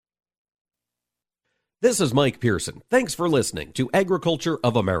This is Mike Pearson. Thanks for listening to Agriculture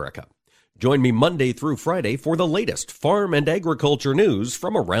of America. Join me Monday through Friday for the latest farm and agriculture news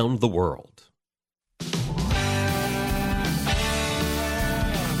from around the world.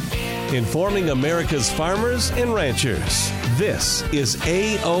 Informing America's farmers and ranchers. This is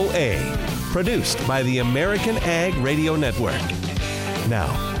AOA, produced by the American Ag Radio Network. Now,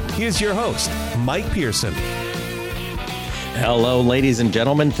 here's your host, Mike Pearson. Hello, ladies and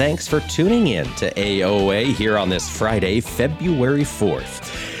gentlemen. Thanks for tuning in to AOA here on this Friday, February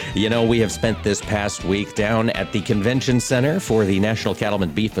 4th. You know, we have spent this past week down at the Convention Center for the National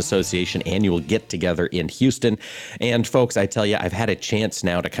Cattlemen Beef Association annual get-together in Houston. And folks, I tell you, I've had a chance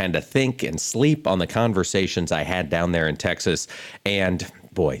now to kind of think and sleep on the conversations I had down there in Texas. And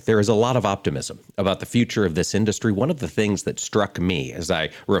boy, there is a lot of optimism about the future of this industry. One of the things that struck me as I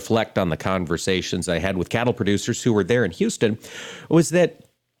reflect on the conversations I had with cattle producers who were there in Houston was that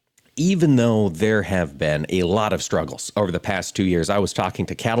even though there have been a lot of struggles over the past 2 years, I was talking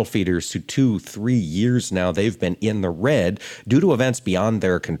to cattle feeders who 2-3 years now, they've been in the red due to events beyond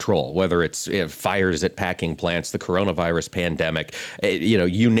their control, whether it's fires at packing plants, the coronavirus pandemic,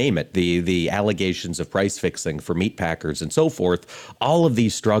 you name it, the allegations of price fixing for meat packers and so forth. All of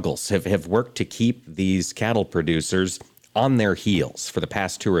these struggles have worked to keep these cattle producers on their heels for the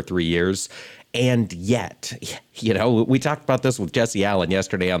past 2 or 3 years. And yet, we talked about this with Jesse Allen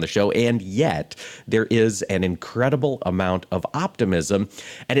yesterday on the show, and yet there is an incredible amount of optimism.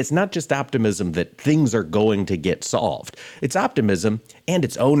 And it's not just optimism that things are going to get solved. It's optimism and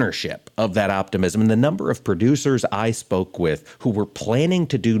it's ownership of that optimism. And the number of producers I spoke with who were planning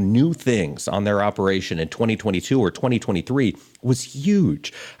to do new things on their operation in 2022 or 2023 was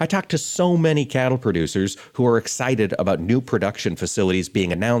huge. I talked to so many cattle producers who are excited about new production facilities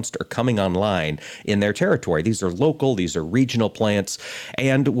being announced or coming online in their territory. These are local, these are regional plants.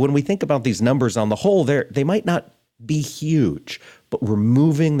 And when we think about these numbers on the whole, they might not be huge, but we're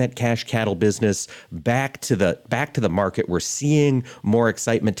moving that cash cattle business back to the market. We're seeing more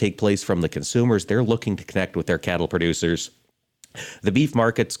excitement take place from the consumers. They're looking to connect with their cattle producers. The beef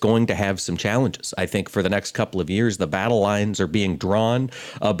market's going to have some challenges. I think for the next couple of years, the battle lines are being drawn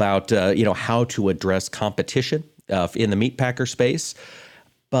about, how to address competition in the meat packer space.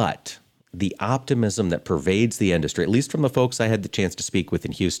 But the optimism that pervades the industry, at least from the folks I had the chance to speak with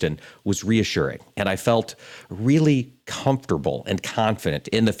in Houston, was reassuring. And I felt really comfortable and confident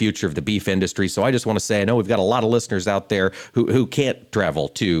in the future of the beef industry. So I just want to say, I know we've got a lot of listeners out there who can't travel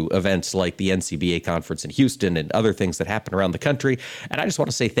to events like the NCBA conference in Houston and other things that happen around the country. And I just want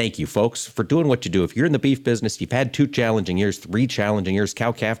to say thank you, folks, for doing what you do. If you're in the beef business, you've had 2 challenging years, 3 challenging years.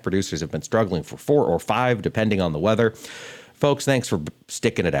 Cow-calf producers have been struggling for 4 or 5, depending on the weather. Folks, thanks for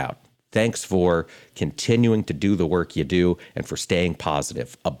sticking it out. Thanks for continuing to do the work you do and for staying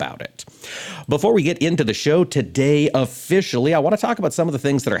positive about it. Before we get into the show today officially, I want to talk about some of the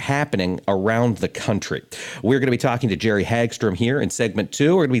things that are happening around the country. We're going to be talking to Jerry Hagstrom here in segment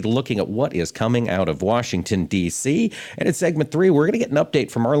 2. We're going to be looking at what is coming out of Washington, D.C. And in segment 3, we're going to get an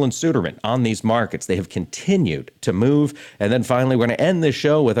update from Arlan Suderman on these markets. They have continued to move. And then finally, we're going to end this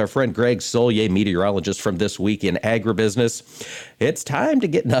show with our friend Greg Soulje, meteorologist from This Week in Agribusiness. It's time to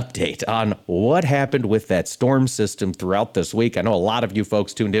get an update on what happened with that storm system throughout this week. I know a lot of you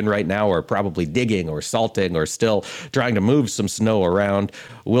folks tuned in right now are probably digging or salting or still trying to move some snow around.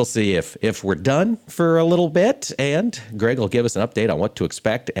 We'll see if we're done for a little bit, and Greg will give us an update on what to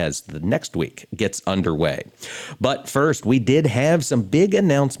expect as the next week gets underway. But first, we did have some big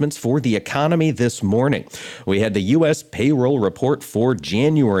announcements for the economy this morning. We had the U.S. payroll report for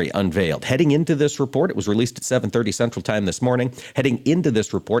January unveiled. Heading into this report, it was released at 7:30 Central Time this morning. Heading into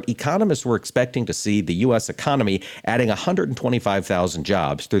this report, economists were expecting to see the U.S. economy adding 125,000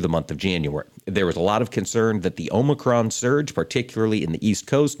 jobs through the month of January. There was a lot of concern that the Omicron surge, particularly in the East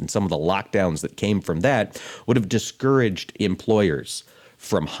Coast and some of the lockdowns that came from that, would have discouraged employers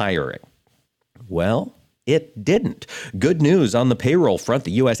from hiring. Well, it didn't. Good news on the payroll front.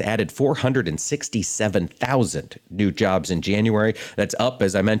 The U.S. added 467,000 new jobs in January. That's up,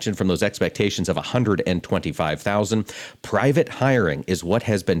 as I mentioned, from those expectations of 125,000. Private hiring is what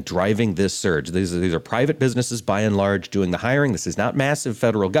has been driving this surge. These are private businesses, by and large, doing the hiring. This is not massive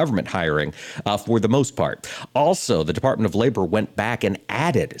federal government hiring for the most part. Also, the Department of Labor went back and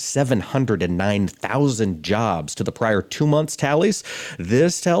added 709,000 jobs to the prior 2 months tallies.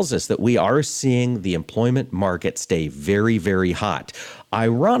 This tells us that we are seeing the employment market stay very, very hot.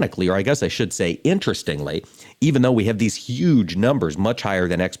 Ironically, or I guess I should say interestingly, even though we have these huge numbers, much higher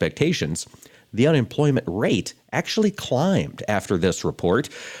than expectations, the unemployment rate actually climbed after this report,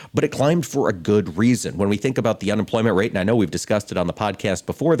 but it climbed for a good reason. When we think about the unemployment rate, and I know we've discussed it on the podcast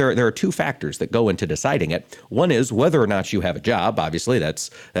before, there are two factors that go into deciding it. One is whether or not you have a job. Obviously, that's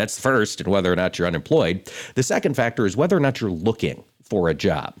first, and whether or not you're unemployed. The second factor is whether or not you're looking for a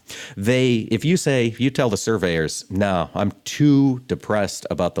job. If you tell the surveyors, no, I'm too depressed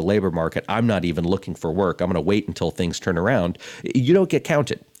about the labor market, I'm not even looking for work, I'm going to wait until things turn around, you don't get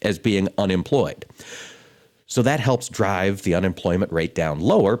counted as being unemployed. So that helps drive the unemployment rate down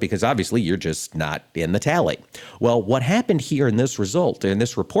lower because obviously you're just not in the tally. Well, what happened here in this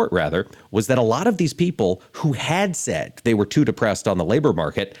report, was that a lot of these people who had said they were too depressed on the labor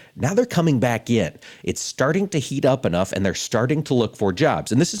market, now they're coming back in. It's starting to heat up enough and they're starting to look for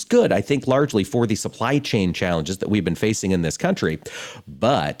jobs. And this is good, I think, largely for the supply chain challenges that we've been facing in this country.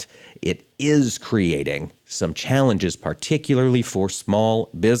 But it is creating some challenges, particularly for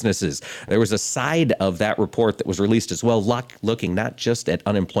small businesses. There was a side of that report that was released as well, looking not just at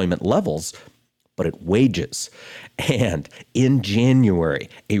unemployment levels, but at wages. And in January,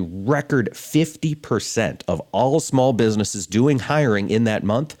 a record 50% of all small businesses doing hiring in that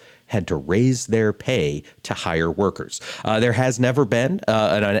month had to raise their pay to hire workers. There has never been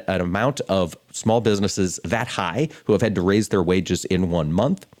an amount of small businesses that high who have had to raise their wages in 1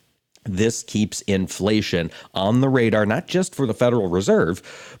 month. This keeps inflation on the radar, not just for the Federal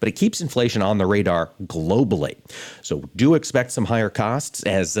Reserve, but it keeps inflation on the radar globally. So do expect some higher costs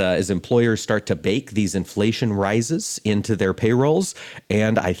as employers start to bake these inflation rises into their payrolls.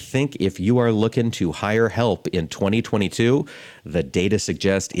 And I think if you are looking to hire help in 2022, the data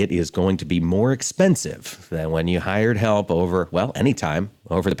suggests it is going to be more expensive than when you hired help anytime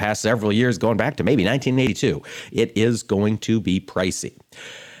over the past several years, going back to maybe 1982. It is going to be pricey.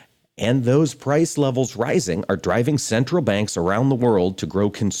 And those price levels rising are driving central banks around the world to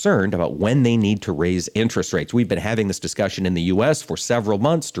grow concerned about when they need to raise interest rates. We've been having this discussion in the U.S. for several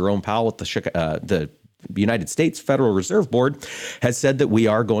months. Jerome Powell at the United States Federal Reserve Board has said that we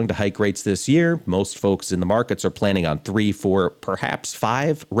are going to hike rates this year. Most folks in the markets are planning on 3, 4, perhaps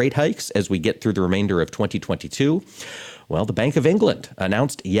 5 rate hikes as we get through the remainder of 2022. Well, the Bank of England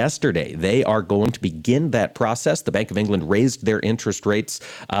announced yesterday they are going to begin that process. The Bank of England raised their interest rates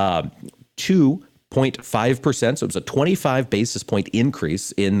to 0.5%. So it was a 25 basis point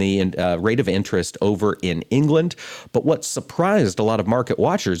increase in the rate of interest over in England. But what surprised a lot of market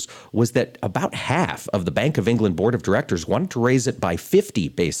watchers was that about half of the Bank of England Board of Directors wanted to raise it by 50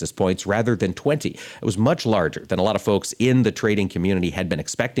 basis points rather than 20. It was much larger than a lot of folks in the trading community had been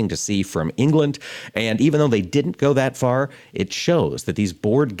expecting to see from England. And even though they didn't go that far, it shows that these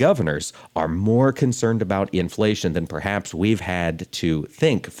board governors are more concerned about inflation than perhaps we've had to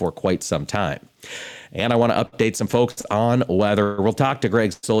think for quite some time. And I want to update some folks on weather. We'll talk to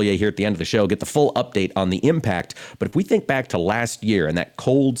Greg Soulje here at the end of the show, get the full update on the impact. But if we think back to last year and that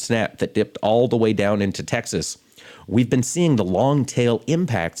cold snap that dipped all the way down into Texas, we've been seeing the long tail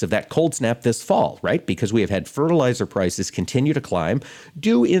impacts of that cold snap this fall, right? Because we have had fertilizer prices continue to climb,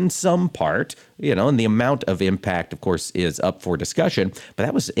 due in some part, and the amount of impact, of course, is up for discussion. But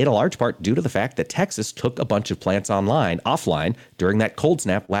that was in a large part due to the fact that Texas took a bunch of plants offline during that cold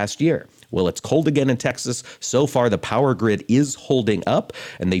snap last year. Well, it's cold again in Texas. So far, the power grid is holding up,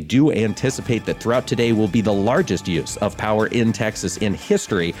 and they do anticipate that throughout today will be the largest use of power in Texas in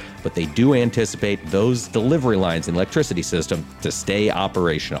history, but they do anticipate those delivery lines in the electricity system to stay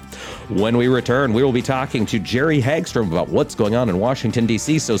operational. When we return, we will be talking to Jerry Hagstrom about what's going on in Washington,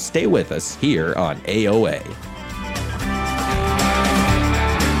 D.C., so stay with us here on AOA.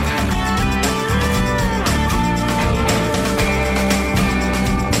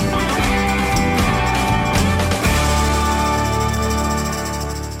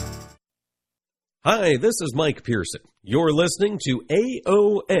 Hi, this is Mike Pearson. You're listening to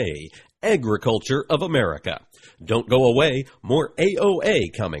AOA, Agriculture of America. Don't go away, more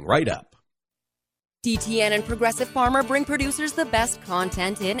AOA coming right up. DTN and Progressive Farmer bring producers the best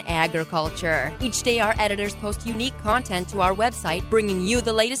content in agriculture. Each day, our editors post unique content to our website, bringing you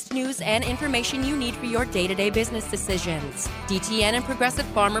the latest news and information you need for your day-to-day business decisions. DTN and Progressive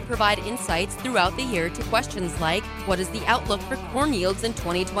Farmer provide insights throughout the year to questions like, what is the outlook for corn yields in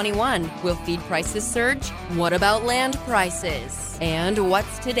 2021? Will feed prices surge? What about land prices? And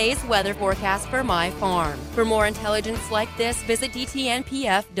what's today's weather forecast for my farm? For more intelligence like this, visit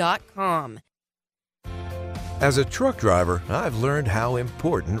DTNPF.com. As a truck driver, I've learned how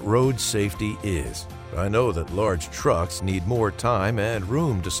important road safety is. I know that large trucks need more time and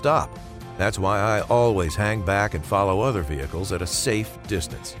room to stop. That's why I always hang back and follow other vehicles at a safe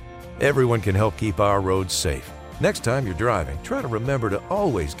distance. Everyone can help keep our roads safe. Next time you're driving, try to remember to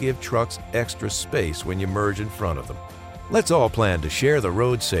always give trucks extra space when you merge in front of them. Let's all plan to share the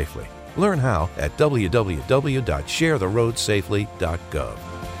road safely. Learn how at www.sharetheroadsafely.gov.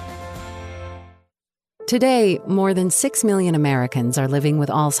 Today, more than 6 million Americans are living with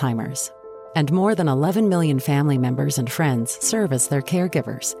Alzheimer's, and more than 11 million family members and friends serve as their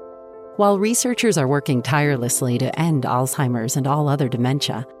caregivers. While researchers are working tirelessly to end Alzheimer's and all other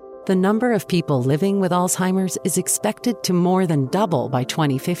dementia, the number of people living with Alzheimer's is expected to more than double by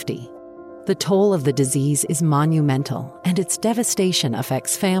 2050. The toll of the disease is monumental, and its devastation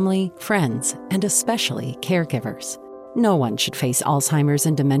affects family, friends, and especially caregivers. No one should face Alzheimer's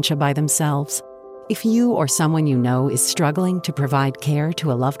and dementia by themselves. If you or someone you know is struggling to provide care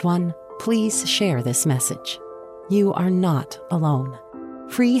to a loved one, please share this message. You are not alone.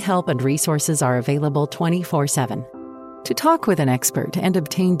 Free help and resources are available 24/7. To talk with an expert and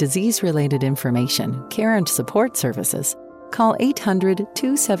obtain disease-related information, care and support services, call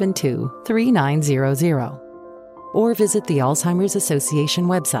 800-272-3900 or visit the Alzheimer's Association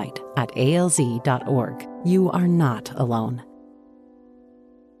website at alz.org. You are not alone.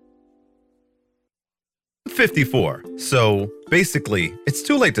 54. So basically, it's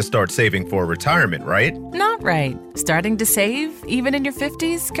too late to start saving for retirement, right? Not right. Starting to save, even in your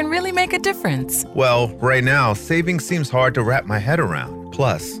 50s, can really make a difference. Well, right now, saving seems hard to wrap my head around.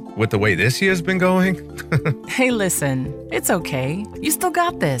 Plus, with the way this year's been going... Hey, listen, it's okay. You still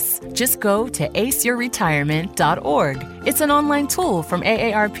got this. Just go to aceyourretirement.org. It's an online tool from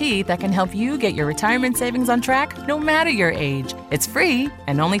AARP that can help you get your retirement savings on track no matter your age. It's free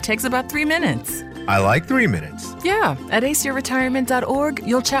and only takes about 3 minutes. I like 3 minutes. Yeah, at aceyourretirement.org,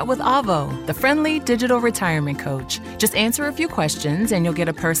 you'll chat with Avo, the friendly digital retirement coach. Just answer a few questions and you'll get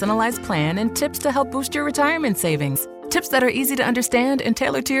a personalized plan and tips to help boost your retirement savings. Tips that are easy to understand and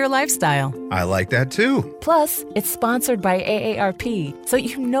tailored to your lifestyle. I like that too. Plus, it's sponsored by AARP, so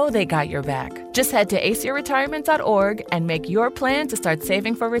you know they got your back. Just head to aceyourretirement.org and make your plan to start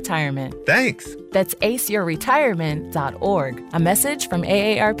saving for retirement. Thanks. That's aceyourretirement.org. A message from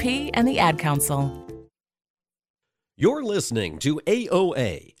AARP and the Ad Council. You're listening to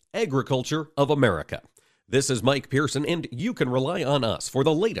AOA, Agriculture of America. This is Mike Pearson, and you can rely on us for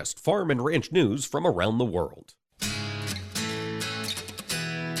the latest farm and ranch news from around the world.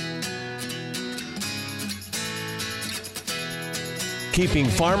 Keeping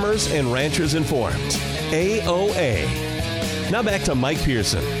farmers and ranchers informed. AOA. Now back to Mike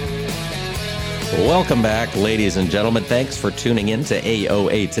Pearson. Welcome back, ladies and gentlemen. Thanks for tuning in to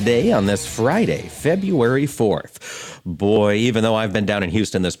AOA today on this Friday, February 4th. Boy, even though I've been down in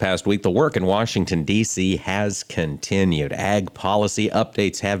Houston this past week, the work in Washington, D.C. has continued. Ag policy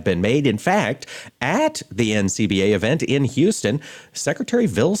updates have been made. In fact, at the NCBA event in Houston, Secretary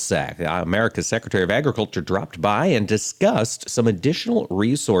Vilsack, America's Secretary of Agriculture, dropped by and discussed some additional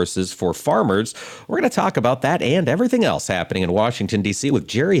resources for farmers. We're going to talk about that and everything else happening in Washington, D.C. with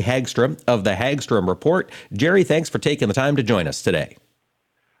Jerry Hagstrom of the Hagstrom Report. Jerry, thanks for taking the time to join us today.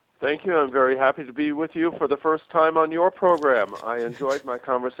 Thank you. I'm very happy to be with you for the first time on your program. I enjoyed my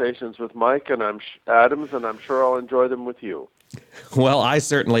conversations with Mike and Adams, and I'm sure I'll enjoy them with you. Well, I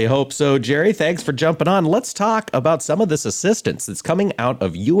certainly hope so. Jerry, thanks for jumping on. Let's talk about some of this assistance that's coming out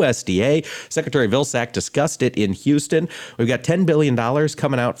of USDA. Secretary Vilsack discussed it in Houston. We've got $10 billion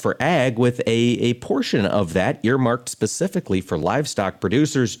coming out for ag, with a portion of that earmarked specifically for livestock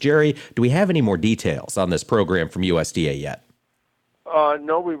producers. Jerry, do we have any more details on this program from USDA yet?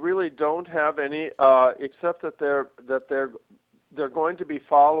 No, we really don't have any, except that they're going to be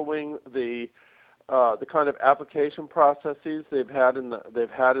following the kind of application processes they've had in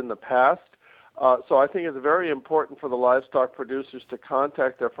the past. So I think it's very important for the livestock producers to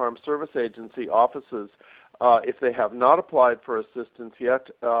contact their Farm Service Agency offices if they have not applied for assistance yet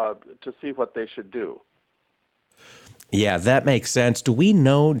to see what they should do. Yeah, that makes sense. Do we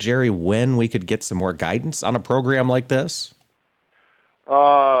know, Jerry, when we could get some more guidance on a program like this?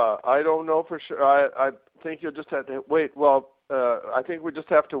 I don't know for sure. I think you'll just have to wait. Well, I think we just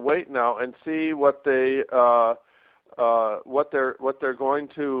have to wait now and see what they're going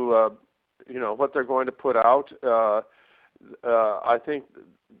to what they're going to put out. I think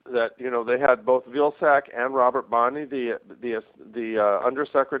that they had both Vilsack and Robert Bonney, the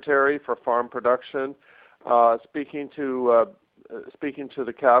Undersecretary for Farm Production, speaking to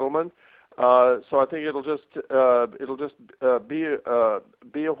the cattlemen. So I think it'll just be a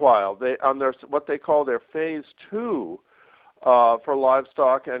while. They on their what they call their phase 2 for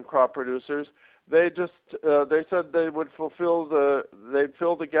livestock and crop producers. They said they would fill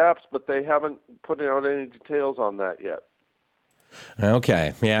the gaps, but they haven't put out any details on that yet.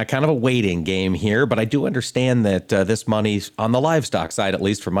 Okay. Yeah, kind of a waiting game here, but I do understand that this money on the livestock side, at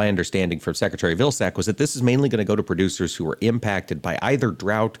least from my understanding from Secretary Vilsack, was that this is mainly going to go to producers who were impacted by either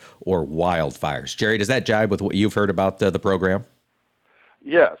drought or wildfires. Jerry, does that jibe with what you've heard about the program?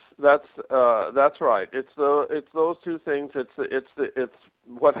 Yes, that's right. It's those two things. It's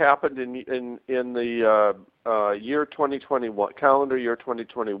what happened in the year 2021, calendar year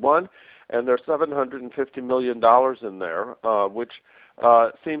 2021, and there's $750 million in there, which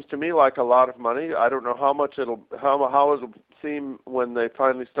seems to me like a lot of money. I don't know how much how it'll seem when they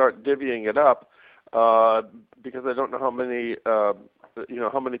finally start divvying it up, because I don't know how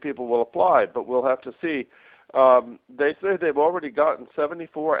many people will apply, but we'll have to see. They say they've already gotten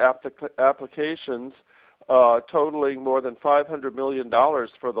 74 applications totaling more than $500 million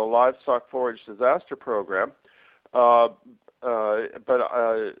for the livestock forage disaster program. But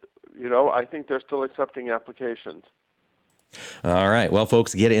I think they're still accepting applications. All right. Well,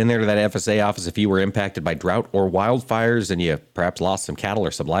 folks, get in there to that FSA office. If you were impacted by drought or wildfires and you perhaps lost some cattle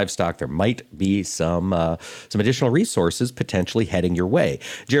or some livestock, there might be some additional resources potentially heading your way.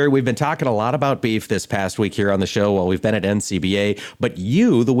 Jerry, we've been talking a lot about beef this past week here on the show while we've been at NCBA, but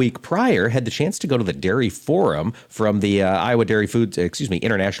you, the week prior, had the chance to go to the Dairy Forum from the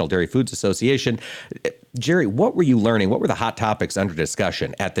International Dairy Foods Association. Jerry, what were you learning? What were the hot topics under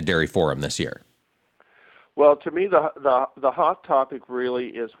discussion at the Dairy Forum this year? Well, to me, the hot topic really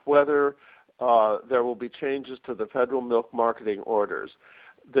is whether there will be changes to the federal milk marketing orders.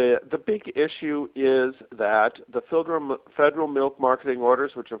 The big issue is that the federal milk marketing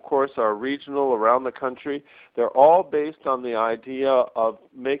orders, which of course are regional around the country, they're all based on the idea of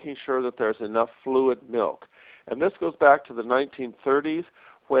making sure that there's enough fluid milk. And this goes back to the 1930s,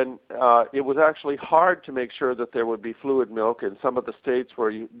 when it was actually hard to make sure that there would be fluid milk in some of the states where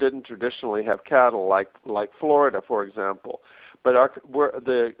you didn't traditionally have cattle, like Florida, for example. But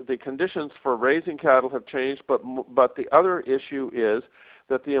the conditions for raising cattle have changed, but the other issue is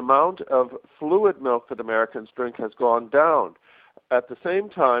that the amount of fluid milk that Americans drink has gone down. At the same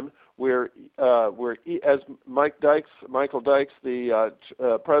time, as Michael Dykes, the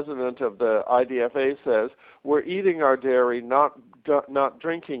president of the IDFA, says, we're eating our dairy, not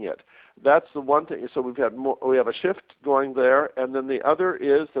drinking it. That's the one thing. So we have a shift going there, and then the other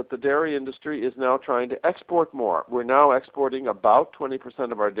is that the dairy industry is now trying to export more. We're now exporting about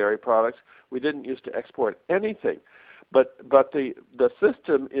 20% of our dairy products. We didn't used to export anything. But the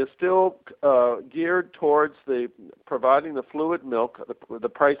system is still geared towards providing the fluid milk, the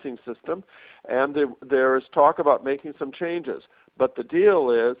pricing system, and there is talk about making some changes. But the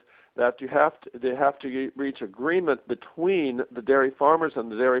deal is that they have to reach agreement between the dairy farmers and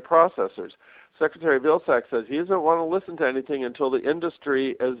the dairy processors. Secretary Vilsack says he doesn't want to listen to anything until the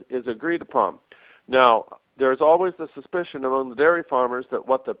industry is agreed upon. Now, there's always the suspicion among the dairy farmers that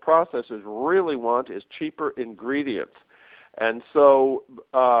what the processors really want is cheaper ingredients. And so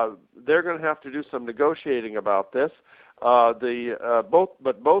they're going to have to do some negotiating about this. Both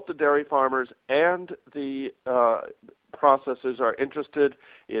the dairy farmers and the processors are interested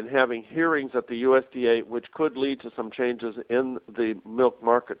in having hearings at the USDA, which could lead to some changes in the milk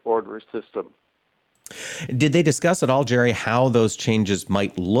market order system. Did they discuss at all, Jerry, how those changes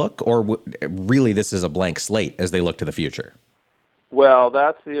might look, or really this is a blank slate as they look to the future? Well,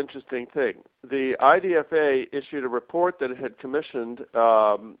 that's the interesting thing. The IDFA issued a report that it had commissioned,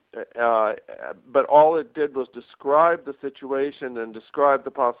 but all it did was describe the situation and describe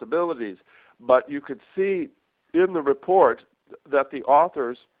the possibilities. But you could see in the report that the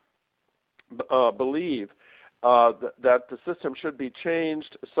authors believe that the system should be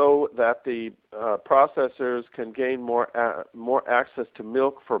changed so that the processors can gain more access to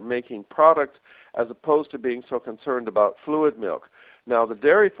milk for making products, as opposed to being so concerned about fluid milk. Now, the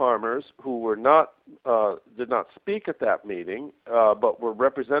dairy farmers who did not speak at that meeting, but were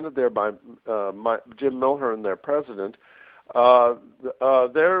represented there by Jim Milhern, their president,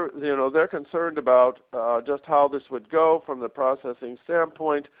 they're concerned about just how this would go from the processing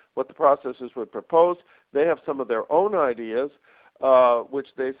standpoint, what the processors would propose. They have some of their own ideas, which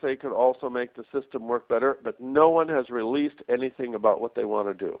they say could also make the system work better, but no one has released anything about what they want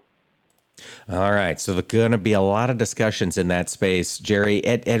to do. All right, so there's going to be a lot of discussions in that space, Jerry.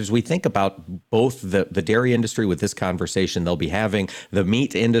 As we think about both the dairy industry with this conversation they'll be having, the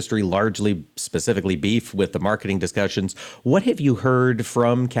meat industry, largely specifically beef, with the marketing discussions, what have you heard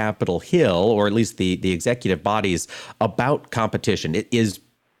from Capitol Hill, or at least the executive bodies, about competition? Is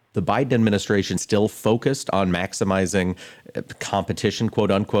the Biden administration still focused on maximizing competition,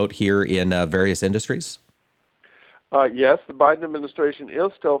 quote unquote, here in various industries? Yes, the Biden administration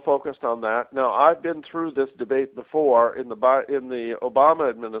is still focused on that. Now, I've been through this debate before in the Obama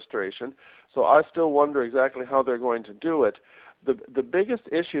administration, so I still wonder exactly how they're going to do it. The biggest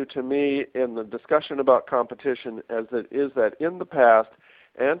issue to me in the discussion about competition is that in the past,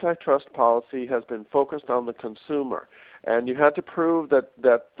 antitrust policy has been focused on the consumer, and you had to prove that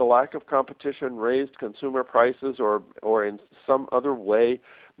the lack of competition raised consumer prices or in some other way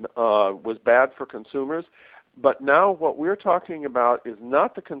was bad for consumers. But now what we're talking about is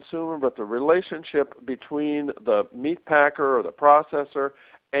not the consumer, but the relationship between the meat packer or the processor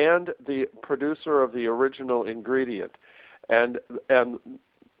and the producer of the original ingredient. And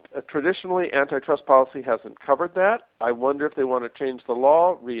traditionally, antitrust policy hasn't covered that. I wonder if they want to change the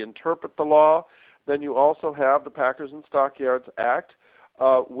law, reinterpret the law. Then you also have the Packers and Stockyards Act,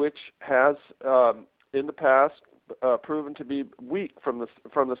 which has in the past proven to be weak from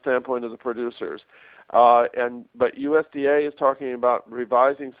the standpoint of the producers. But USDA is talking about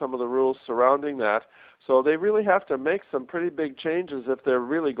revising some of the rules surrounding that. So they really have to make some pretty big changes if they're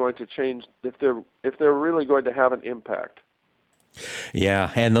really going to change, if they're really going to have an impact.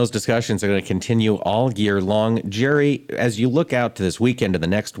 Yeah, and those discussions are going to continue all year long. Jerry, as you look out to this weekend and the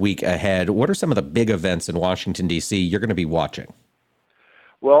next week ahead, what are some of the big events in Washington, D.C. you're going to be watching?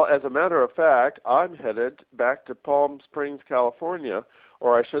 Well, as a matter of fact, I'm headed back to Palm Springs, California,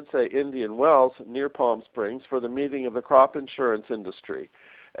 or I should say Indian Wells, near Palm Springs, for the meeting of the crop insurance industry.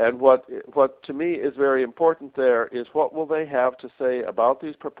 And what to me is very important there is what will they have to say about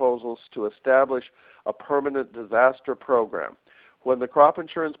these proposals to establish a permanent disaster program. When the crop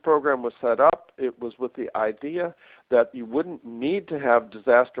insurance program was set up, it was with the idea that you wouldn't need to have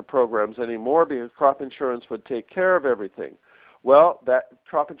disaster programs anymore because crop insurance would take care of everything. Well, that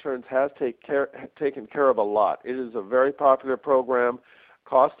crop insurance has taken care of a lot. It is a very popular program,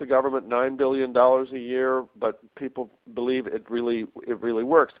 costs the government $9 billion a year, but people believe it really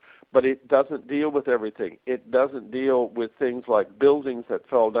works. But it doesn't deal with everything. It doesn't deal with things like buildings that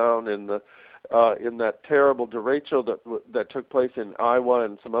fell down in that terrible derecho that took place in Iowa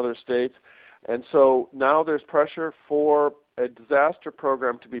and some other states. And so now there's pressure for a disaster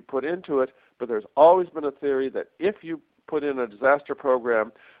program to be put into it, but there's always been a theory that if you put in a disaster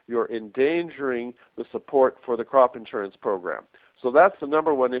program, you're endangering the support for the crop insurance program. So that's the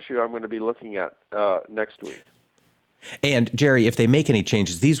number one issue I'm going to be looking at next week. And Jerry, if they make any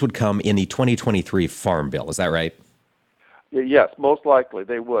changes, these would come in the 2023 Farm Bill. Is that right? Yes, most likely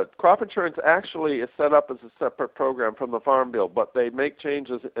they would. Crop insurance actually is set up as a separate program from the Farm Bill, but they make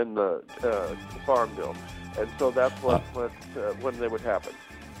changes in the Farm Bill. And so that's when they would happen.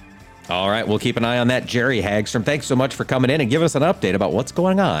 All right, we'll keep an eye on that. Jerry Hagstrom, thanks so much for coming in and giving us an update about what's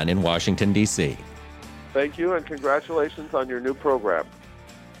going on in Washington, D.C. Thank you, and congratulations on your new program.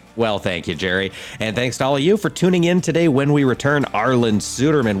 Well, thank you, Jerry. And thanks to all of you for tuning in today. When we return, Arlan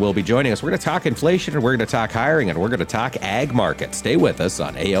Suderman will be joining us. We're going to talk inflation, and we're going to talk hiring, and we're going to talk ag market. Stay with us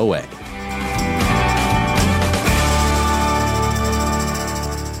on AOA.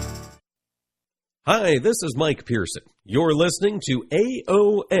 Hi, this is Mike Pearson. You're listening to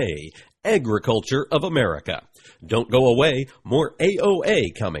AOA, Agriculture of America. Don't go away. More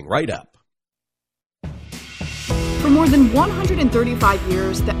AOA coming right up. For more than 135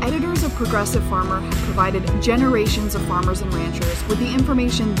 years, the editors of Progressive Farmer have provided generations of farmers and ranchers with the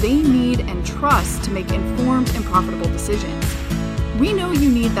information they need and trust to make informed and profitable decisions. We know you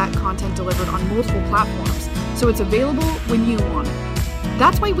need that content delivered on multiple platforms, so it's available when you want it.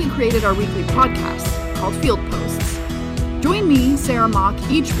 That's why we created our weekly podcast called Field Posts. Join me, Sarah Mock,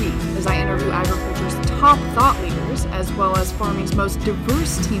 each week as I interview agriculture's top thought leaders, as well as farming's most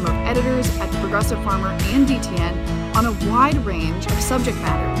diverse team of editors at Progressive Farmer and DTN on a wide range of subject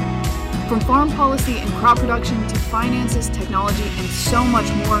matter. From farm policy and crop production to finances, technology, and so much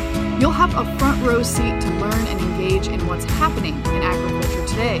more, you'll have a front row seat to learn and engage in what's happening in agriculture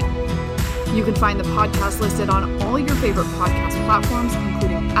today. You can find the podcast listed on all your favorite podcast platforms,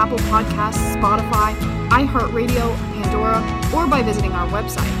 including Apple Podcasts, Spotify, iHeartRadio, Pandora, or by visiting our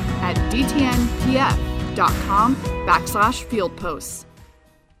website at dtnpf.com/fieldposts.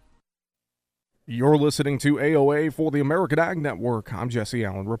 You're listening to AOA for the American Ag Network. I'm Jesse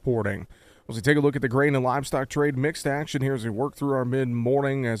Allen reporting. As we take a look at the grain and livestock trade, mixed action here as we work through our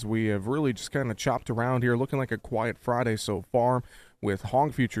mid-morning, as we have really just kind of chopped around here, looking like a quiet Friday so far, with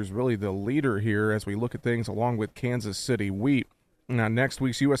hog futures really the leader here as we look at things along with Kansas City wheat. Now, next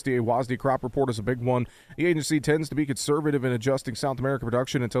week's USDA WASDE crop report is a big one. The agency tends to be conservative in adjusting South America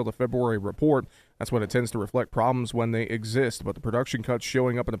production until the February report. That's when it tends to reflect problems when they exist, but the production cuts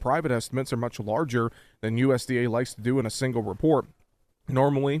showing up in the private estimates are much larger than USDA likes to do in a single report.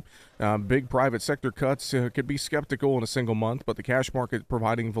 Normally, big private sector cuts could be skeptical in a single month, but the cash market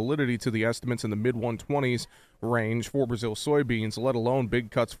providing validity to the estimates in the mid-120s range for Brazil soybeans, let alone big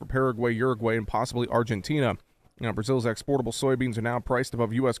cuts for Paraguay, Uruguay, and possibly Argentina. Now, Brazil's exportable soybeans are now priced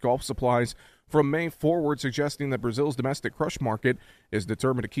above U.S. Gulf supplies from May forward, suggesting that Brazil's domestic crush market is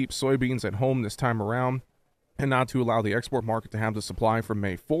determined to keep soybeans at home this time around and not to allow the export market to have the supply from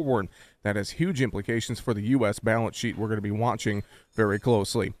May forward. That has huge implications for the U.S. balance sheet we're going to be watching very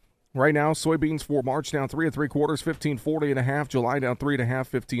closely. Right now, soybeans for March down 3 3/4, 15.40.5. July down 3.5,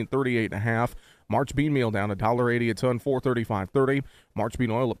 15.38.5. March bean meal down $1.80 a ton, 435.30. March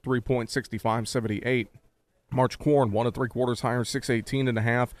bean oil up 3.6578. March corn 1 3/4 higher,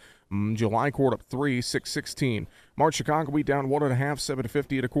 618.5. July corn up 3, 616. March Chicago wheat down 1.5,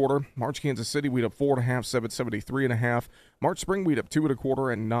 750 1/4. March Kansas City wheat up 4.5, 773.5. March spring wheat up 2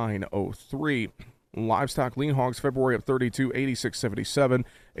 1/4 and 903. Livestock lean hogs February up 32, 86.77.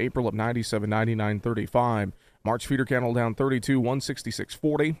 April up 97, 99.35. March feeder cattle down 32,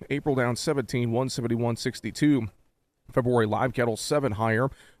 166.40. April down 17, 171.62. February live cattle 7 higher,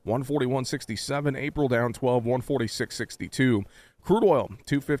 141.67. April down 12, 146.62. Crude oil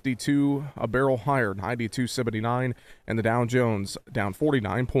 252 a barrel higher, 92.79, and the Dow Jones down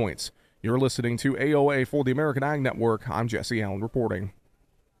 49 points. You're listening to AOA for the American Ag Network. I'm Jesse Allen reporting.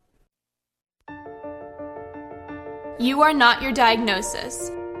 You are not your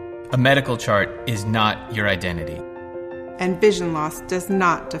diagnosis. A medical chart is not your identity. And vision loss does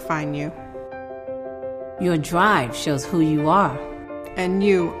not define you. Your drive shows who you are. And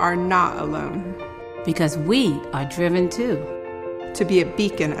you are not alone. Because we are driven too. To be a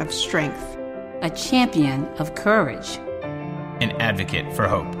beacon of strength. A champion of courage. An advocate for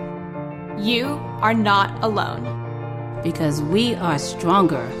hope. You are not alone. Because we are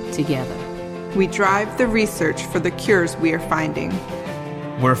stronger together. We drive the research for the cures we are finding.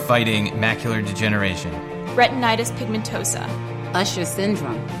 We're fighting macular degeneration, retinitis pigmentosa, Usher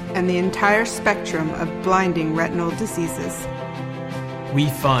syndrome, and the entire spectrum of blinding retinal diseases. We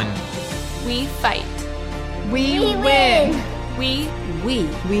fund. We fight. We win. We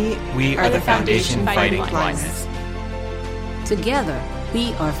are the foundation fighting blindness. Together,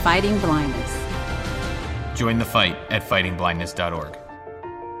 we are fighting blindness. Join the fight at fightingblindness.org.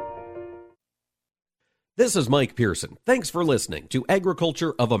 This is Mike Pearson. Thanks for listening to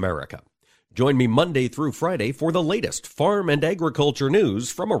Agriculture of America. Join me Monday through Friday for the latest farm and agriculture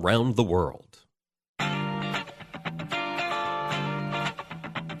news from around the world.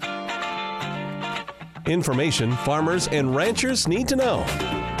 Information farmers and ranchers need to know.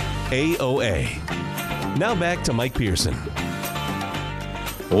 AOA. Now back to Mike Pearson.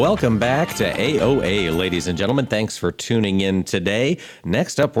 Welcome back to AOA, ladies and gentlemen. Thanks for tuning in today.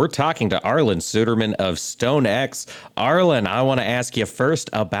 Next up, we're talking to Arlan Suderman of StoneX. Arlan, I want to ask you first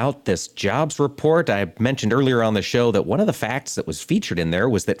about this jobs report. I mentioned earlier on the show that one of the facts that was featured in there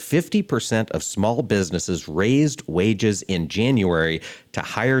was that 50% of small businesses raised wages in January to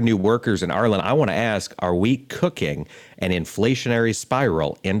hire new workers. And Arlan, I want to ask, are we cooking an inflationary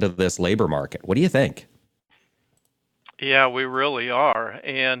spiral into this labor market? What do you think? Yeah, we really are,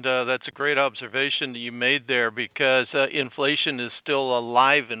 and that's a great observation that you made there because inflation is still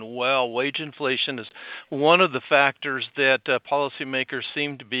alive and well. Wage inflation is one of the factors that policymakers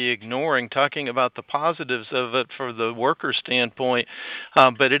seem to be ignoring, talking about the positives of it for the worker standpoint,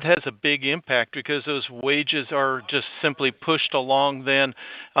 but it has a big impact because those wages are just simply pushed along then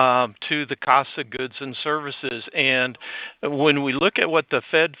to the cost of goods and services. And when we look at what the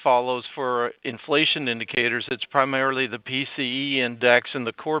Fed follows for inflation indicators, it's primarily the PCE index and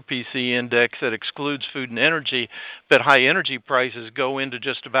the core PCE index that excludes food and energy, but high energy prices go into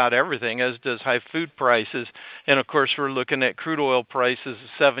just about everything, as does high food prices. And of course, we're looking at crude oil prices,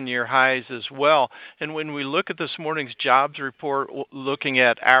 7-year highs as well. And when we look at this morning's jobs report, looking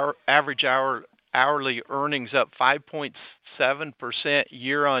at our average hourly earnings up 5.7%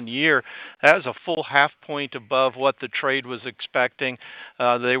 year on year. That is a full half point above what the trade was expecting.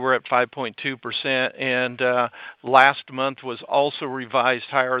 They were at 5.2%, and last month was also revised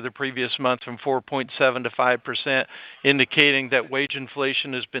higher the previous month from 4.7 to 5%, indicating that wage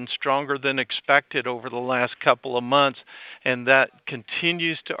inflation has been stronger than expected over the last couple of months, and that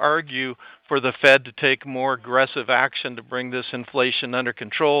continues to argue for the Fed to take more aggressive action to bring this inflation under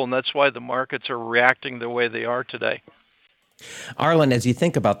control, and that's why the markets are reacting the way they are today. Arlan, as you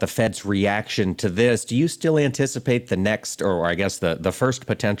think about the Fed's reaction to this, do you still anticipate the next, or I guess the first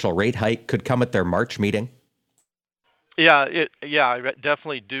potential rate hike could come at their March meeting? I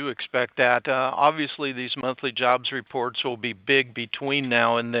definitely do expect that. Obviously, these monthly jobs reports will be big between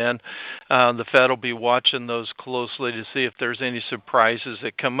now and then. The Fed will be watching those closely to see if there's any surprises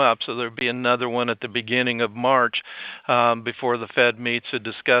that come up. So there'll be another one at the beginning of March before the Fed meets to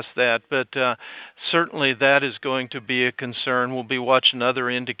discuss that. But certainly that is going to be a concern. We'll be watching other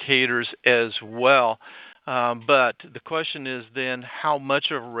indicators as well. But the question is then how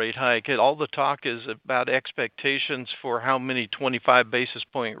much of a rate hike? All the talk is about expectations for how many 25 basis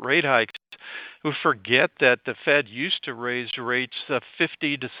point rate hikes. We forget that the Fed used to raise rates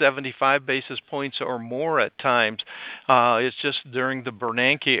 50 to 75 basis points or more at times. It's just during the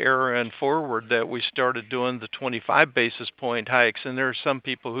Bernanke era and forward that we started doing the 25 basis point hikes. And there are some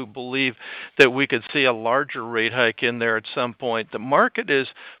people who believe that we could see a larger rate hike in there at some point. The market is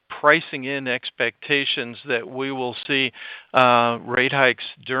pricing in expectations that we will see rate hikes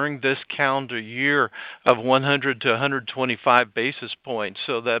during this calendar year of 100 to 125 basis points.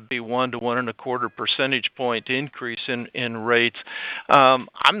 So that'd be 1 to 1.25 percentage point increase in rates.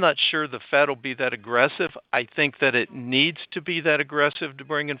 I'm not sure the Fed will be that aggressive. I think that it needs to be that aggressive to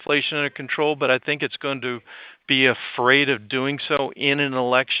bring inflation under control, but I think it's going to be afraid of doing so in an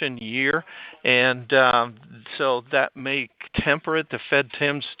election year. And so that may temper it. The Fed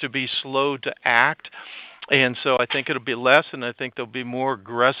tends to be slow to act. And so I think it'll be less, and I think they'll be more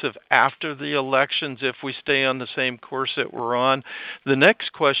aggressive after the elections if we stay on the same course that we're on. The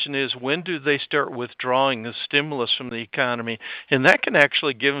next question is, when do they start withdrawing the stimulus from the economy? And that can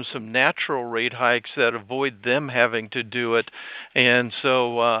actually give them some natural rate hikes that avoid them having to do it. And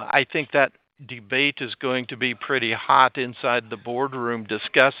so I think that debate is going to be pretty hot inside the boardroom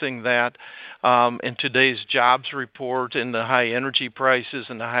discussing that. And today's jobs report and the high energy prices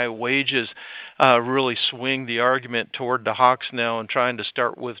and the high wages really swing the argument toward the hawks now and trying to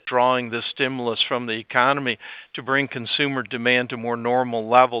start withdrawing the stimulus from the economy to bring consumer demand to more normal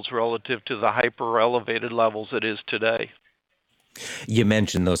levels relative to the hyper elevated levels it is today. You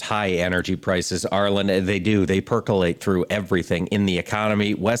mentioned those high energy prices, Arlan. They percolate through everything in the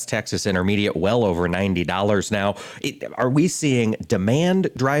economy. West Texas Intermediate, well over $90 now. Are we seeing demand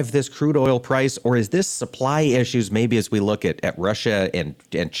drive this crude oil price, or is this supply issues maybe as we look at Russia and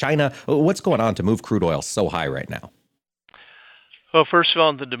China? What's going on to move crude oil so high right now? Well, first of all,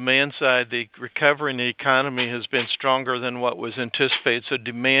 on the demand side, the recovery in the economy has been stronger than what was anticipated. So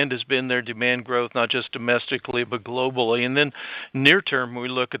demand has been there, demand growth, not just domestically, but globally. And then near term, we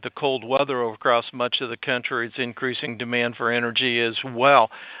look at the cold weather across much of the country. It's increasing demand for energy as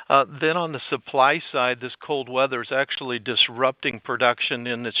well. Then on the supply side, this cold weather is actually disrupting production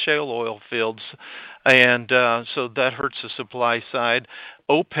in the shale oil fields. And so that hurts the supply side.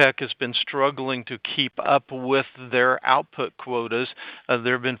 OPEC has been struggling to keep up with their output quotas.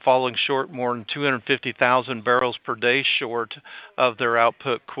 They've been falling short more than 250,000 barrels per day short of their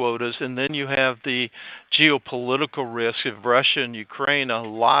output quotas. And then you have the geopolitical risk of Russia and Ukraine. A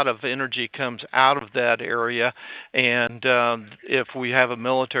lot of energy comes out of that area. And if we have a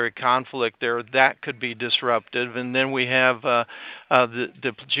military conflict there, that could be disruptive. And then we have the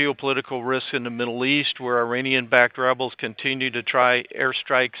geopolitical risk in the Middle East, where Iranian-backed rebels continue to try airstrikes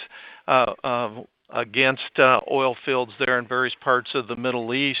against oil fields there in various parts of the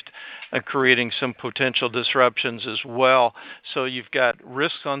Middle East, creating some potential disruptions as well. So you've got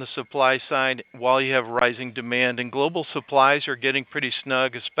risks on the supply side while you have rising demand, and global supplies are getting pretty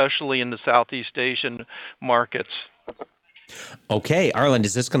snug, especially in the Southeast Asian markets. Okay, Arlan,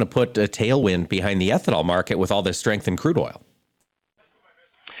 is this going to put a tailwind behind the ethanol market with all this strength in crude oil?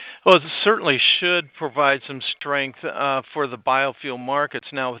 Well, it certainly should provide some strength for the biofuel markets.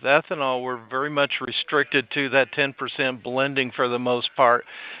 Now, with ethanol, we're very much restricted to that 10% blending for the most part.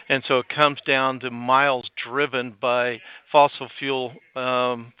 And so it comes down to miles driven by fossil fueled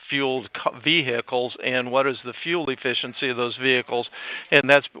vehicles and what is the fuel efficiency of those vehicles.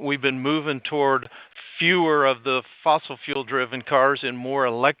 And we've been moving toward fewer of the fossil fuel driven cars and more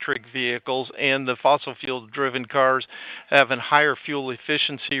electric vehicles, and the fossil fuel driven cars having higher fuel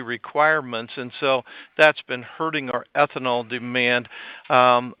efficiency requirements, and so that's been hurting our ethanol demand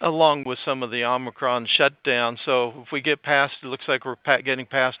along with some of the Omicron shutdown. So if we get past, it looks like we're getting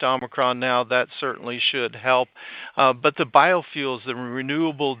past Omicron now, that certainly should help. But the biofuels, the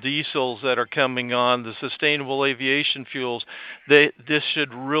renewable diesels that are coming on, the sustainable aviation fuels, this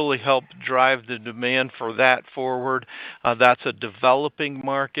should really help drive the demand for that forward. That's a developing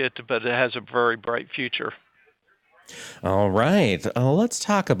market, but it has a very bright future. All right. Let's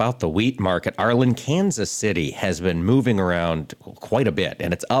talk about the wheat market. Arlan, Kansas City has been moving around quite a bit,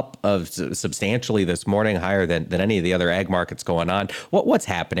 and it's up substantially this morning, higher than any of the other ag markets going on. What's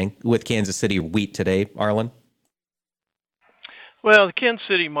happening with Kansas City wheat today, Arlan? Well, the Kansas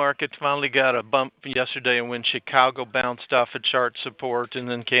City market finally got a bump yesterday when Chicago bounced off a chart support, and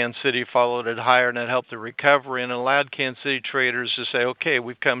then Kansas City followed it higher, and that helped the recovery and allowed Kansas City traders to say, okay,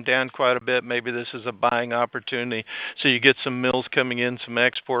 we've come down quite a bit. Maybe this is a buying opportunity. So you get some mills coming in, some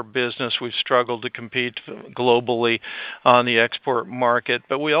export business. We've struggled to compete globally on the export market,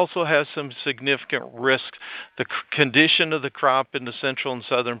 but we also have some significant risks. The condition of the crop in the central and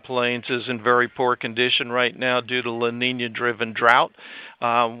southern plains is in very poor condition right now due to La Nina-driven drought.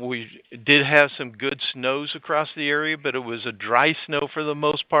 We did have some good snows across the area, but it was a dry snow for the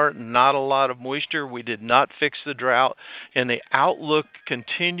most part, not a lot of moisture. We did not fix the drought, and the outlook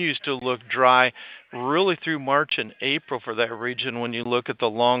continues to look dry really through March and April for that region when you look at the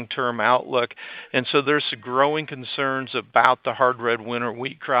long-term outlook. And so there's growing concerns about the hard red winter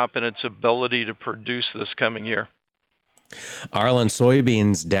wheat crop and its ability to produce this coming year. Arlan,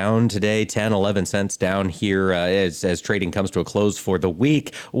 soybeans down today, 10, 11 cents down here as trading comes to a close for the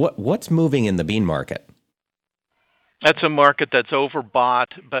week. What's moving in the bean market? That's a market that's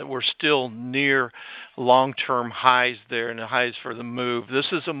overbought, but we're still near long-term highs there and the highs for the move. This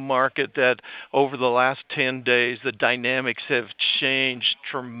is a market that over the last 10 days, the dynamics have changed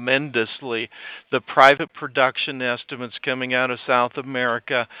tremendously. The private production estimates coming out of South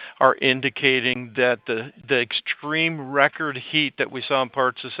America are indicating that the extreme record heat that we saw in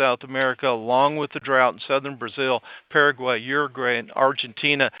parts of South America, along with the drought in southern Brazil, Paraguay, Uruguay, and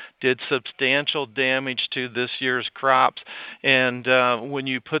Argentina, did substantial damage to this year's crops. And when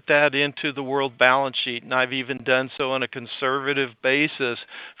you put that into the world balance sheet, and I've even done so on a conservative basis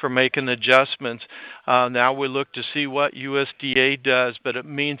for making adjustments. Now we look to see what USDA does, but it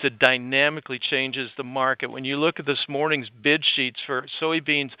means it dynamically changes the market. When you look at this morning's bid sheets for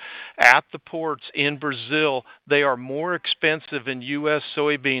soybeans at the ports in Brazil, they are more expensive in U.S.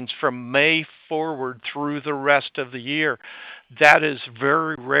 soybeans from May forward through the rest of the year. That is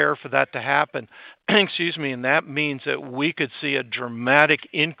very rare for that to happen. Excuse me, and that means that we could see a dramatic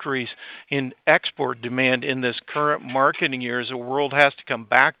increase in export demand in this current marketing year as the world has to come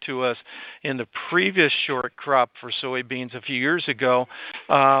back to us. In the previous short crop for soybeans a few years ago,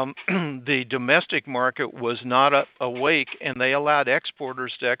 the domestic market was not awake, and they allowed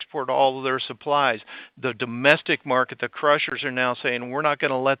exporters to export all of their supplies. The domestic market, the crushers are now saying, we're not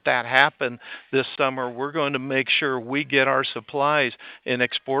going to let that happen this summer. We're going to make sure we get our supplies, and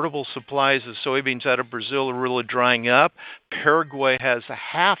exportable supplies of soybeans out of Brazil are really drying up. Paraguay has a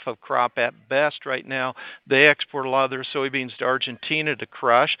half of crop at best right now. They export a lot of their soybeans to Argentina to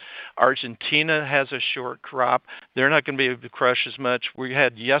crush. Argentina has a short crop. They're not going to be able to crush as much. We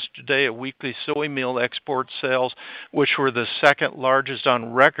had yesterday a weekly soy meal export sales, which were the second largest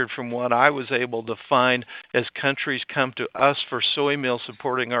on record from what I was able to find as countries come to us for soy meal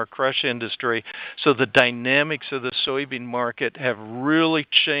supporting our crush industry. So the dynamics of the soybean market have really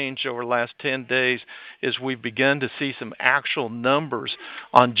changed over the last 10 days as we've begun to see some actual numbers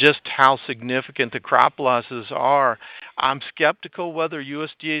on just how significant the crop losses are. I'm skeptical whether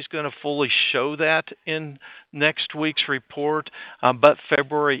USDA is going to fully show that in next week's report, but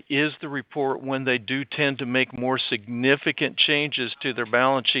February is the report when they do tend to make more significant changes to their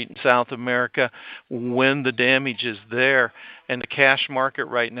balance sheet in South America when the damage is there. And the cash market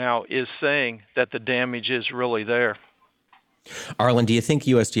right now is saying that the damage is really there. Arlan, do you think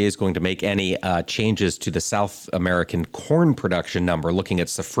USDA is going to make any changes to the South American corn production number, looking at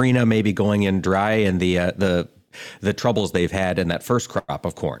safrinha maybe going in dry and the troubles they've had in that first crop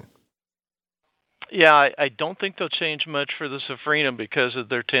of corn? Yeah, I don't think they'll change much for the safrinha because of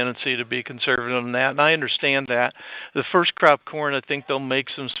their tendency to be conservative on that, and I understand that. The first crop corn, I think they'll make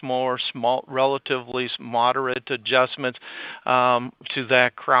some small, relatively moderate adjustments to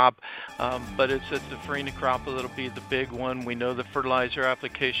that crop, but it's the safrinha crop that'll be the big one. We know the fertilizer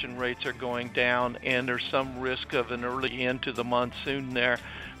application rates are going down, and there's some risk of an early end to the monsoon there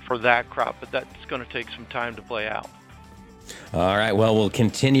for that crop, but that's going to take some time to play out. All right, well, we'll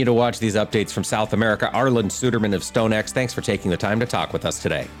continue to watch these updates from South America. Arlan Suderman of StoneX, thanks for taking the time to talk with us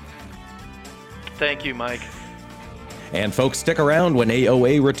today. Thank you, Mike. And folks, stick around. When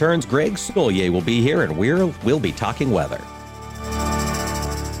AOA returns, Greg Soulje will be here, and we'll be talking weather.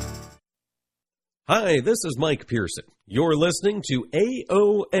 Hi, this is Mike Pearson. You're listening to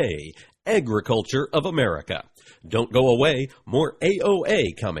AOA, Agriculture of America. Don't go away. More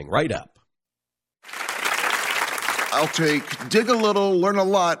AOA coming right up. I'll take dig a little, learn a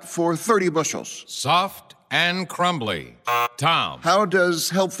lot for 30 bushels. Soft and crumbly. Tom. How does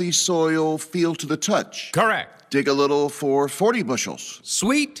healthy soil feel to the touch? Correct. Dig a little for 40 bushels.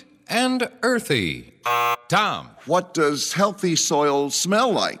 Sweet and earthy. Tom. What does healthy soil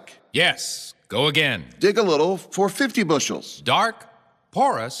smell like? Yes, Go again. Dig a little for 50 bushels. Dark,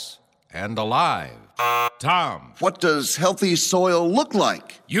 porous, and alive. Tom. What does healthy soil look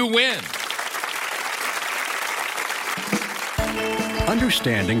like? You win.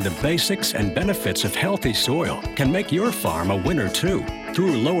 Understanding the basics and benefits of healthy soil can make your farm a winner too,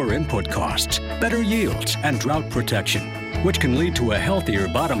 through lower input costs, better yields, and drought protection, which can lead to a healthier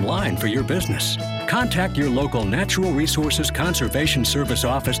bottom line for your business. Contact your local Natural Resources Conservation Service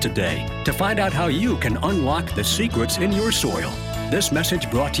office today to find out how you can unlock the secrets in your soil. This message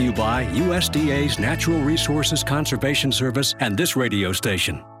brought to you by USDA's Natural Resources Conservation Service and this radio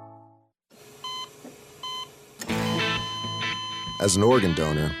station. As an organ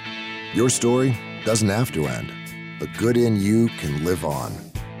donor, your story doesn't have to end. The good in you can live on.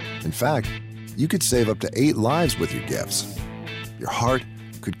 In fact, you could save up to 8 lives with your gifts. Your heart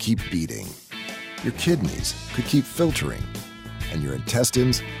could keep beating. Your kidneys could keep filtering. And your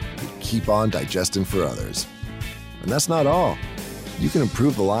intestines could keep on digesting for others. And that's not all. You can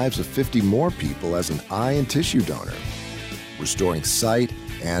improve the lives of 50 more people as an eye and tissue donor, restoring sight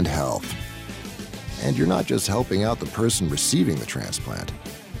and health. And you're not just helping out the person receiving the transplant.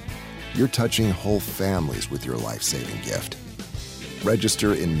 You're touching whole families with your life-saving gift.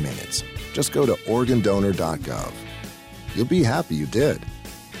 Register in minutes. Just go to organdonor.gov. You'll be happy you did.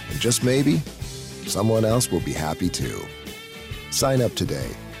 And just maybe, someone else will be happy too. Sign up today.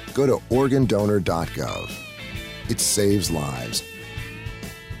 Go to organdonor.gov. It saves lives.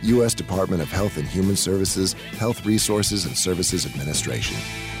 U.S. Department of Health and Human Services, Health Resources and Services Administration.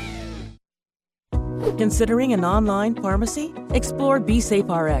 Considering an online pharmacy? Explore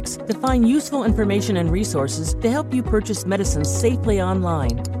BeSafeRx to find useful information and resources to help you purchase medicines safely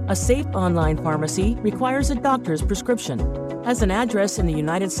online. A safe online pharmacy requires a doctor's prescription, has an address in the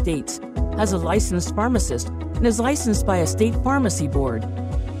United States, has a licensed pharmacist, and is licensed by a state pharmacy board.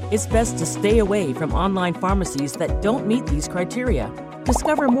 It's best to stay away from online pharmacies that don't meet these criteria.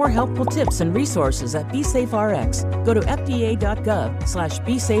 Discover more helpful tips and resources at BeSafeRx. Go to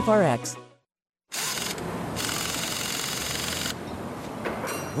fda.gov/BeSafeRx.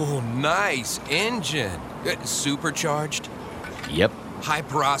 Oh, nice engine. Supercharged? Yep. High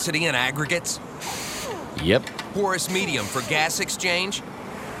porosity and aggregates? Yep. Porous medium for gas exchange?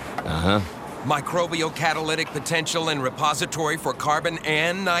 Uh-huh. Microbial catalytic potential and repository for carbon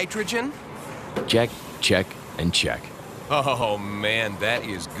and nitrogen? Check, check, and check. Oh, man, that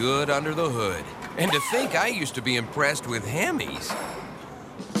is good under the hood. And to think I used to be impressed with Hemis.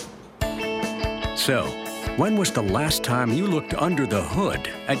 So, when was the last time you looked under the hood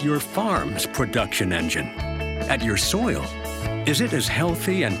at your farm's production engine? At your soil? Is it as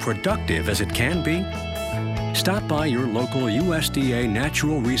healthy and productive as it can be? Stop by your local USDA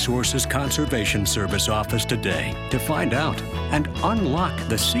Natural Resources Conservation Service office today to find out and unlock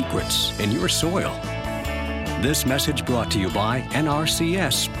the secrets in your soil. This message brought to you by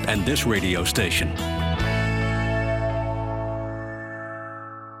NRCS and this radio station.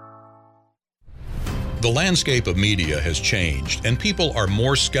 The landscape of media has changed, and people are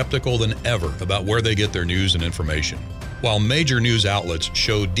more skeptical than ever about where they get their news and information. While major news outlets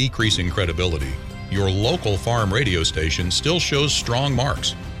show decreasing credibility, your local farm radio station still shows strong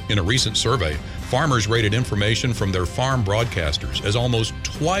marks. In a recent survey, farmers rated information from their farm broadcasters as almost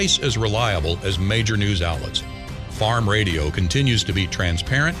twice as reliable as major news outlets. Farm radio continues to be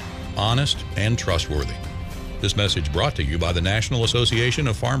transparent, honest, and trustworthy. This message brought to you by the National Association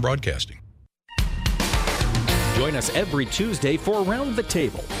of Farm Broadcasting. Join us every Tuesday for Around the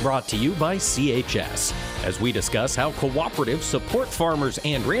Table, brought to you by CHS, as we discuss how cooperatives support farmers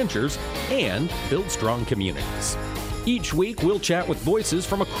and ranchers and build strong communities. Each week, we'll chat with voices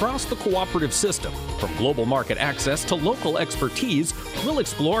from across the cooperative system. From global market access to local expertise, we'll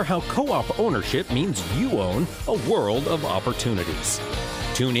explore how co-op ownership means you own a world of opportunities.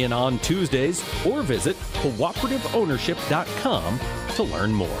 Tune in on Tuesdays or visit cooperativeownership.com to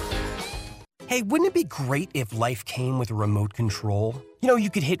learn more. Hey, wouldn't it be great if life came with a remote control? You know, you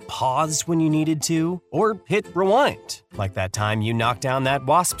could hit pause when you needed to, or hit rewind, like that time you knocked down that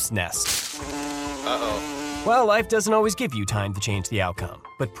wasp's nest. Uh-oh. Well, life doesn't always give you time to change the outcome,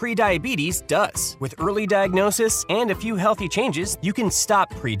 but prediabetes does. With early diagnosis and a few healthy changes, you can stop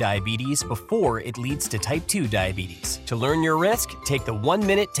prediabetes before it leads to type 2 diabetes. To learn your risk, take the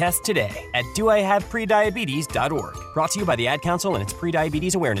 1-minute test today at doihaveprediabetes.org. Brought to you by the Ad Council and its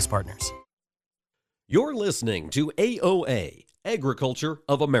prediabetes awareness partners. You're listening to AOA, Agriculture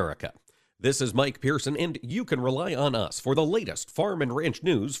of America. This is Mike Pearson, and you can rely on us for the latest farm and ranch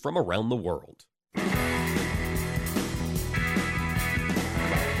news from around the world.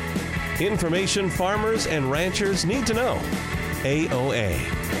 Information farmers and ranchers need to know. AOA.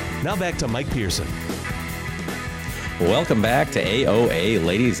 Now back to Mike Pearson. Welcome back to AOA,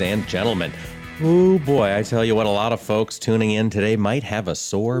 ladies and gentlemen. Oh boy, I tell you what, a lot of folks tuning in today might have a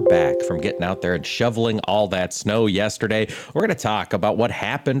sore back from getting out there and shoveling all that snow yesterday. We're going to talk about what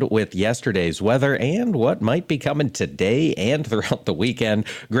happened with yesterday's weather and what might be coming today and throughout the weekend.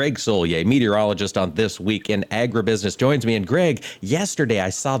 Greg Soulje, meteorologist on This Week in Agribusiness, joins me. And Greg, yesterday I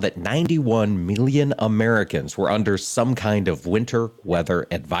saw that 91 million Americans were under some kind of winter weather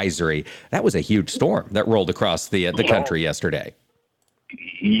advisory. That was a huge storm that rolled across the country yesterday.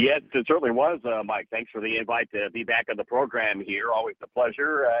 Yes, it certainly was, Mike. Thanks for the invite to be back on the program here. Always a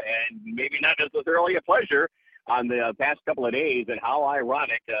pleasure, and maybe not necessarily a pleasure on the past couple of days. And how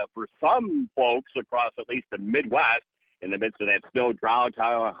ironic for some folks across at least the Midwest in the midst of that snow drought,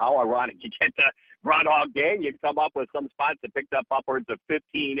 how ironic you get to Groundhog Day and you come up with some spots that picked up upwards of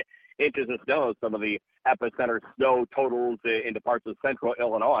 15 inches of snow, some of the epicenter snow totals into parts of central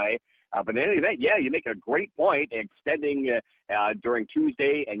Illinois. But in any event, yeah, you make a great point, extending during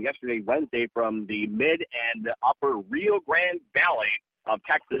Tuesday and yesterday, Wednesday, from the mid and upper Rio Grande Valley of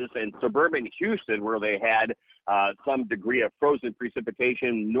Texas and suburban Houston, where they had some degree of frozen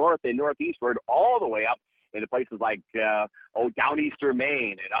precipitation north and northeastward, all the way up into places like down eastern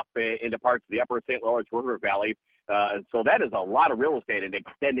Maine and up into parts of the upper St. Lawrence River Valley. So that is a lot of real estate, and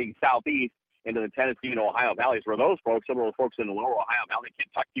extending southeast into the Tennessee and Ohio valleys, where those folks, some of those folks in the lower Ohio Valley,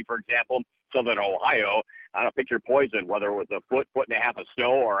 Kentucky, for example, southern Ohio, I don't picture poison, whether it was a foot and a half of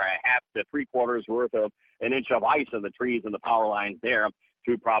snow or a half to 3/4 worth of an inch of ice in the trees and the power lines there,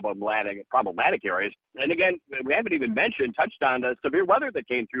 two problematic areas. And again, we haven't even touched on the severe weather that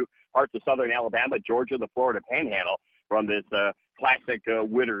came through parts of southern Alabama, Georgia, the Florida Panhandle from this classic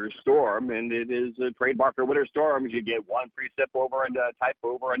winter storm. And it is a trademark for winter storms. You get one precip over and type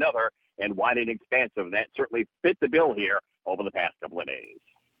over another, and wide and expansive. That certainly fit the bill here over the past couple of days.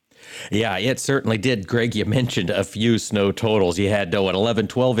 Yeah, it certainly did. Greg, you mentioned a few snow totals. You had 11,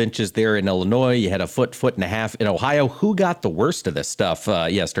 12 inches there in Illinois. You had a foot and a half in Ohio. Who got the worst of this stuff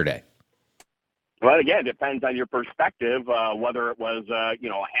yesterday? Well, again, it depends on your perspective, whether it was, a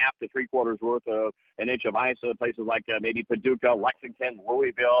half to 3/4 worth of an inch of ice in places like maybe Paducah, Lexington,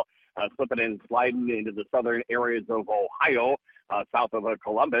 Louisville, slipping and sliding into the southern areas of Ohio, south of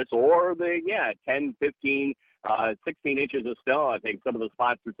Columbus, or the 10, 15, 16 inches of snow. I think some of the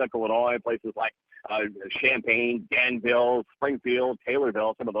spots through central Illinois, places like Champaign, Danville, Springfield,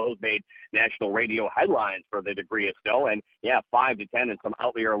 Taylorville, some of those made national radio headlines for the degree of snow. And 5 to 10 and some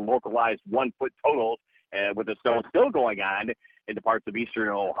outlier localized 1 foot totals with the snow still going on into parts of eastern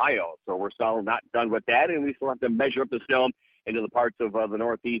Ohio. So we're still not done with that, and we still have to measure up the snow into the parts of the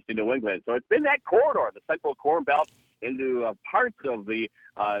Northeast and New England. So it's been that corridor, the central Corn Belt, into parts of the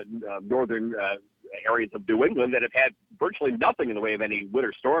northern areas of New England that have had virtually nothing in the way of any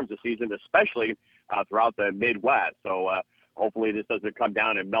winter storms this season, especially throughout the Midwest. So hopefully this doesn't come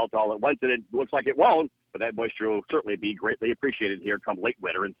down and melt all at once, and it looks like it won't, but that moisture will certainly be greatly appreciated here come late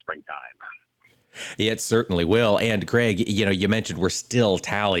winter and springtime. It certainly will. And Greg, you mentioned we're still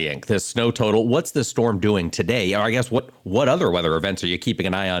tallying the snow total. What's the storm doing today? Or I guess what other weather events are you keeping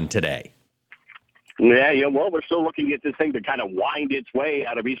an eye on today? Yeah, well, we're still looking at this thing to kind of wind its way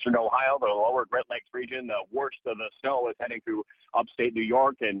out of eastern Ohio, the lower Great Lakes region. The worst of the snow is heading through upstate New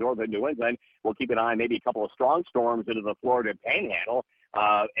York and northern New England. We'll keep an eye on maybe a couple of strong storms into the Florida Panhandle.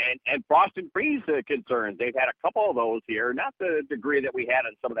 And frost and freeze concerns. They've had a couple of those here, not the degree that we had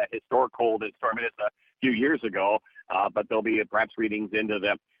in some of that historic cold and storm minutes a few years ago, but there'll be perhaps readings into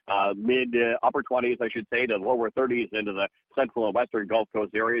the upper 20s, I should say, to lower 30s into the central and western Gulf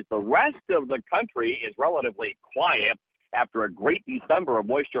Coast areas. The rest of the country is relatively quiet after a great December of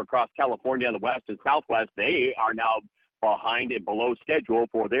moisture across California and the west and southwest. They are now behind and below schedule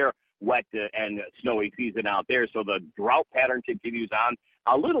for their wet and snowy season out there. So the drought pattern continues on.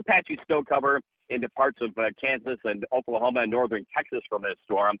 A little patchy snow cover into parts of Kansas and Oklahoma and northern Texas from this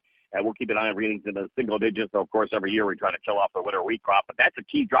storm. And we'll keep an eye on readings in the single digits. So, of course, every year we try to kill off the winter wheat crop, but that's a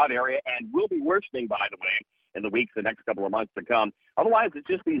key drought area and will be worsening, by the way, in the weeks, the next couple of months to come. Otherwise, it's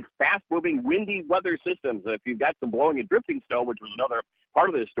just these fast-moving, windy weather systems. If you've got some blowing and drifting snow, which was another part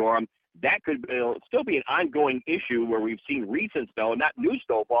of this storm, that could still be an ongoing issue where we've seen recent snow, not new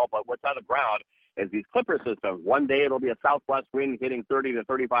snowfall, but what's on the ground is these clipper systems. One day it'll be a southwest wind hitting 30 to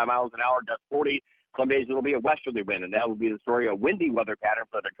 35 miles an hour, gust 40. Some days it'll be a westerly wind, and that will be the story of windy weather pattern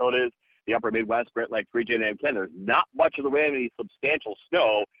for the Dakotas, the upper Midwest, Great Lakes region. And again, there's not much of the way of any substantial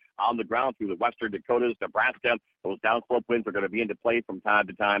snow on the ground through the western Dakotas, Nebraska. Those downslope winds are going to be into play from time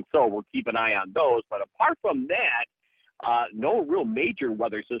to time, so we'll keep an eye on those. But apart from that, no real major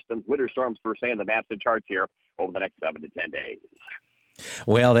weather systems, winter storms per se, in the maps and charts here over the next 7 to 10 days.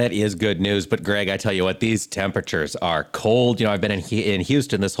 Well, that is good news. But Greg, I tell you what, these temperatures are cold. I've been in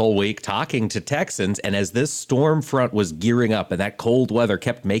Houston this whole week talking to Texans, and as this storm front was gearing up and that cold weather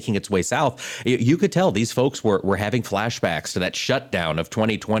kept making its way south, you could tell these folks were having flashbacks to that shutdown of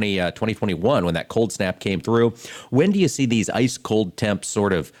 2021 when that cold snap came through. When do you see these ice cold temps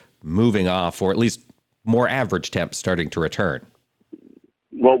sort of moving off, or at least more average temps starting to return?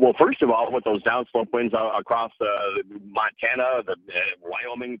 Well, first of all, with those downslope winds across Montana,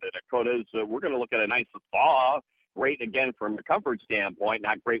 Wyoming, the Dakotas, we're going to look at a nice thaw. Great, again, from a comfort standpoint,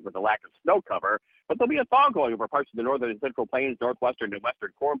 not great with the lack of snow cover, but there'll be a thaw going over parts of the northern and central plains, northwestern and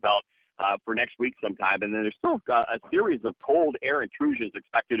western Corn Belt for next week sometime. And then there's still a series of cold air intrusions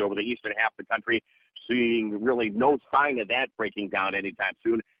expected over the eastern half of the country, seeing really no sign of that breaking down anytime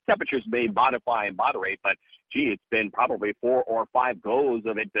soon. Temperatures may modify and moderate, but it's been probably 4 or 5 goes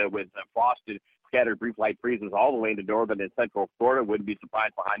of it with frost and scattered brief light freezes all the way into northern and central Florida. Wouldn't be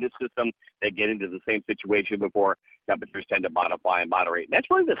surprised behind this system they get into the same situation before temperatures tend to modify and moderate. And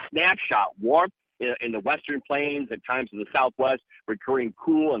that's really the snapshot. Warmth in the western plains, at times in the southwest, recurring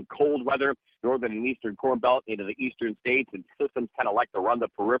cool and cold weather, northern and eastern Corn Belt into the eastern states, and systems kind of like to run the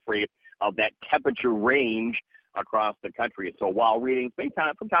periphery of that temperature range across the country. So while readings may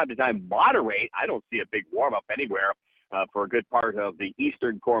from time to time moderate, I don't see a big warm-up anywhere for a good part of the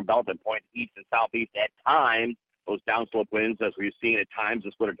eastern Corn Belt and points east and southeast. At times, those downslope winds, as we've seen at times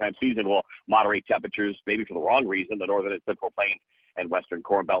this wintertime season, will moderate temperatures, maybe for the wrong reason, the northern and central plains and western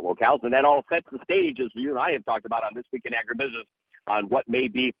Corn Belt locales. And that all sets the stage, as you and I have talked about on This Week in Agribusiness, on what may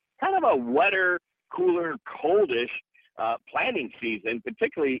be kind of a wetter, cooler, coldish planting season,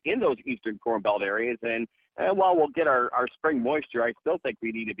 particularly in those eastern Corn Belt areas. And while we'll get our spring moisture, I still think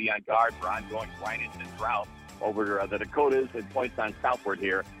we need to be on guard for ongoing dryness and drought over the Dakotas and points on southward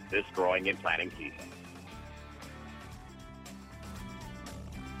here this growing and planting season.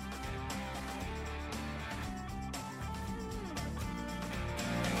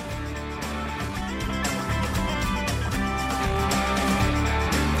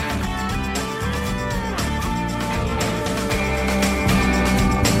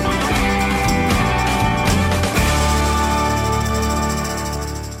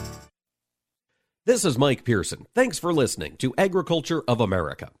 This is Mike Pearson. Thanks for listening to Agriculture of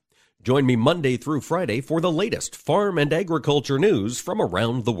America. Join me Monday through Friday for the latest farm and agriculture news from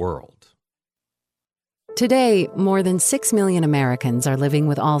around the world. Today, more than 6 million Americans are living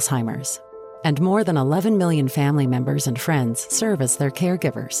with Alzheimer's, and more than 11 million family members and friends serve as their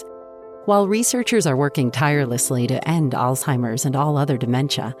caregivers. While researchers are working tirelessly to end Alzheimer's and all other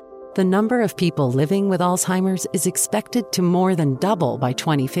dementia, the number of people living with Alzheimer's is expected to more than double by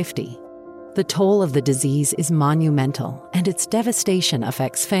 2050. The toll of the disease is monumental, and its devastation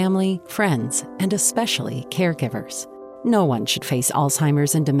affects family, friends, and especially caregivers. No one should face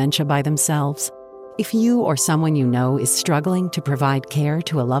Alzheimer's and dementia by themselves. If you or someone you know is struggling to provide care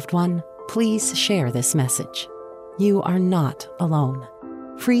to a loved one, please share this message. You are not alone.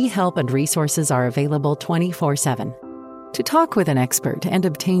 Free help and resources are available 24/7. To talk with an expert and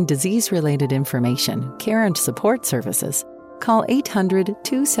obtain disease-related information, care and support services, call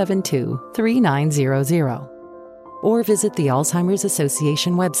 800-272-3900 or visit the Alzheimer's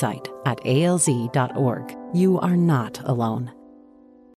Association website at alz.org. You are not alone.